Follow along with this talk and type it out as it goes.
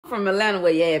from Atlanta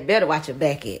where you better watch your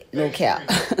back at. No cap.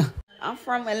 I'm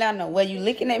from Atlanta where you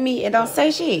looking at me and don't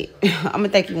say shit. I'ma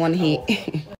think you want to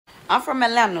hit. I'm from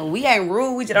Atlanta. We ain't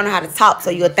rude. We just don't know how to talk, so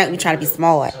you'll think we trying to be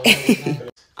smart.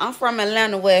 I'm from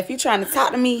Atlanta where if you trying to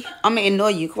talk to me, I'ma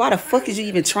ignore you. Why the fuck is you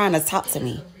even trying to talk to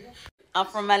me? I'm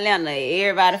from Atlanta.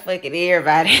 Everybody fucking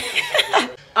everybody.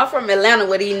 I'm from Atlanta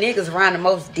where these niggas run the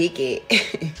most dick at.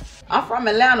 I'm from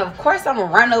Atlanta. Of course I'm gonna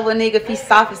run over a nigga if he's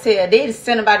soft as hell. They just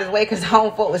send him out his way because I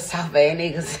don't fuck with soft ass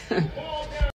niggas.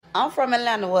 I'm from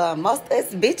Atlanta where most of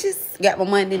us bitches got more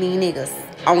money than these niggas.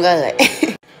 On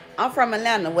God. I'm from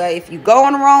Atlanta where if you go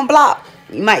on the wrong block,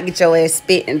 you might get your ass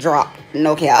spit and drop.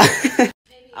 No cap.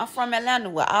 I'm from Atlanta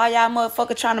where all y'all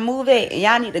motherfuckers trying to move at, and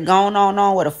y'all need to go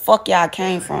on where the fuck y'all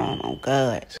came from. Oh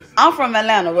God. I'm from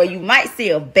Atlanta where you might see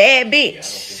a bad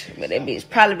bitch, but that bitch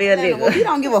probably be a nigga. Well, we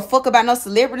don't give a fuck about no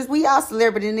celebrities. We all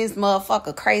celebrity in this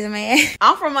motherfucker, crazy man.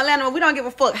 I'm from Atlanta where we don't give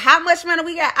a fuck how much money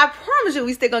we got. I promise you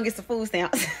we still gonna get some food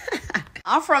stamps.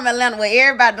 I'm from Atlanta where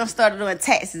everybody done started doing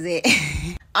taxes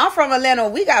at. I'm from Atlanta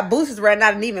where we got boosters right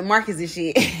now and even markets and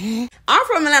shit. I'm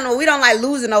from Atlanta where we don't like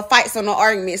losing no fights or no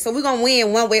arguments, so we gonna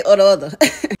win one way or the other.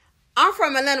 I'm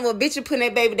from Atlanta where bitches putting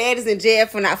their baby daddies in jail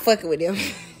for not fucking with them.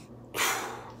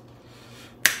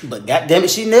 But goddamn it,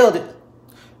 she nailed it.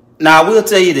 Now, I will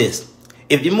tell you this.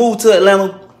 If you move to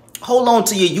Atlanta, hold on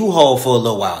to your U-Haul for a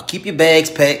little while. Keep your bags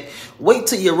packed. Wait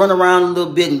till you run around a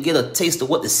little bit and get a taste of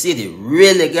what the city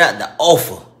really got to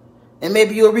offer. And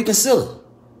maybe you'll reconsider.